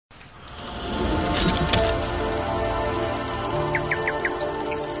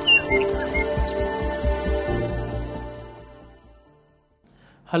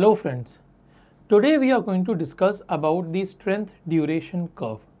Hello friends, today we are going to discuss about the strength duration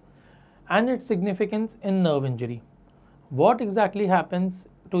curve and its significance in nerve injury. What exactly happens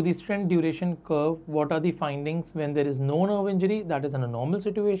to the strength duration curve? What are the findings when there is no nerve injury, that is in a normal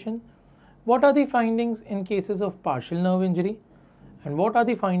situation? What are the findings in cases of partial nerve injury? And what are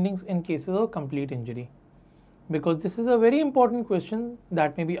the findings in cases of complete injury? Because this is a very important question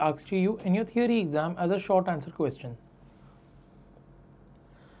that may be asked to you in your theory exam as a short answer question.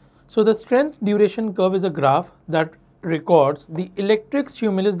 So the strength duration curve is a graph that records the electric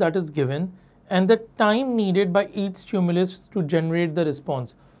stimulus that is given and the time needed by each stimulus to generate the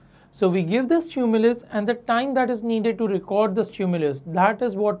response. So we give the stimulus and the time that is needed to record the stimulus. That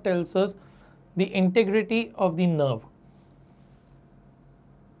is what tells us the integrity of the nerve.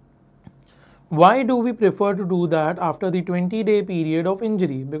 Why do we prefer to do that after the 20-day period of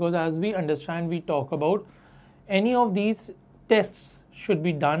injury? Because as we understand, we talk about any of these tests should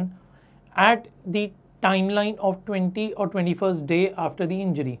be done at the timeline of 20 or 21st day after the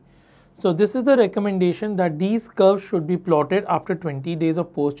injury. So this is the recommendation that these curves should be plotted after 20 days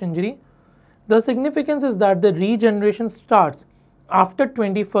of post-injury. The significance is that the regeneration starts after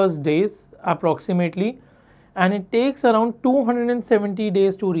 21st days approximately, and it takes around 270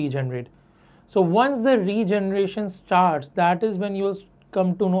 days to regenerate. So once the regeneration starts, that is when you will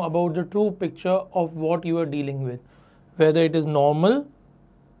come to know about the true picture of what you are dealing with, whether it is normal,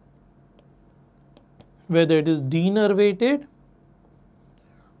 whether it is denervated,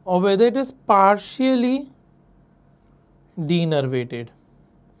 or whether it is partially denervated.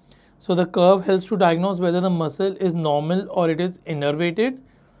 So the curve helps to diagnose whether the muscle is normal or it is innervated.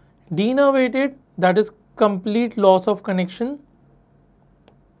 Denervated, that is complete loss of connection,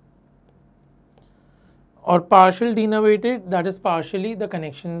 or partial denervated, that is partially the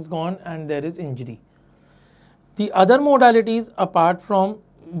connection is gone and there is injury. The other modalities apart from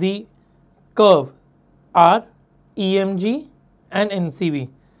the curve are EMG and NCV,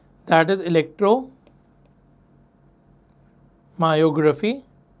 that is electromyography,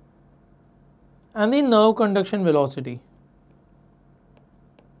 and the nerve conduction velocity.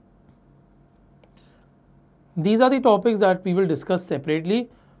 These are the topics that we will discuss separately.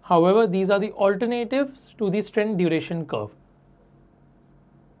 However, these are the alternatives to the strength duration curve.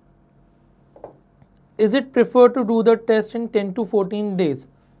 Is it preferred to do the test in 10 to 14 days?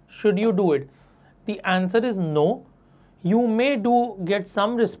 Should you do it? The answer is no. You may get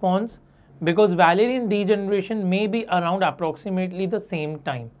some response because Valerian degeneration may be around approximately the same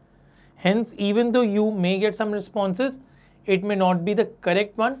time. Hence, even though you may get some responses, it may not be the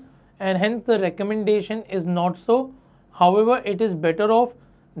correct one, and hence the recommendation is not so. However, it is better off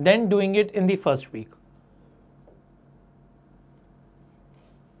than doing it in the first week.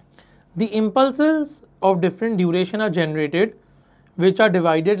 The impulses of different duration are generated, which are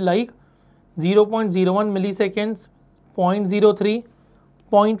divided like 0.01 milliseconds, 0.03,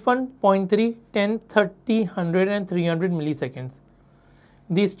 0.1, 0.3, 10, 30, 100 and 300 milliseconds.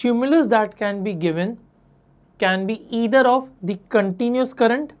 The stimulus that can be given can be either of the continuous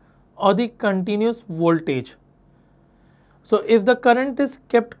current or the continuous voltage. So if the current is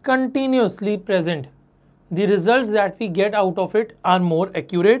kept continuously present, the results that we get out of it are more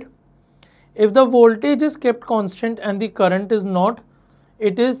accurate. If the voltage is kept constant and the current is not,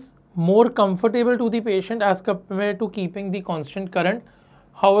 it is more comfortable to the patient as compared to keeping the constant current.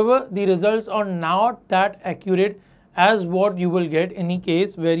 However, the results are not that accurate as what you will get in any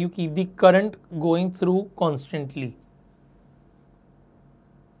case where you keep the current going through constantly.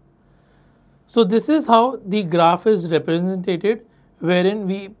 So this is how the graph is represented, wherein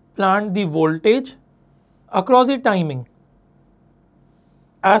we plant the voltage across the timing.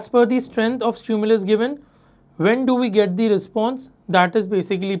 As per the strength of stimulus given, when do we get the response? That is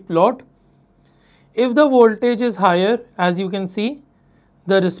basically plot. If the voltage is higher, as you can see,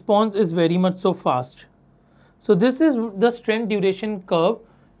 the response is very much so fast. So this is the strength duration curve,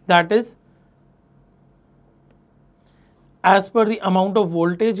 that is as per the amount of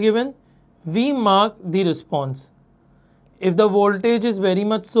voltage given, we mark the response. If the voltage is very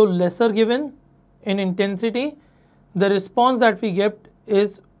much so lesser given in intensity, the response that we get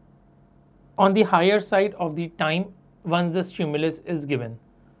is on the higher side of the time once the stimulus is given.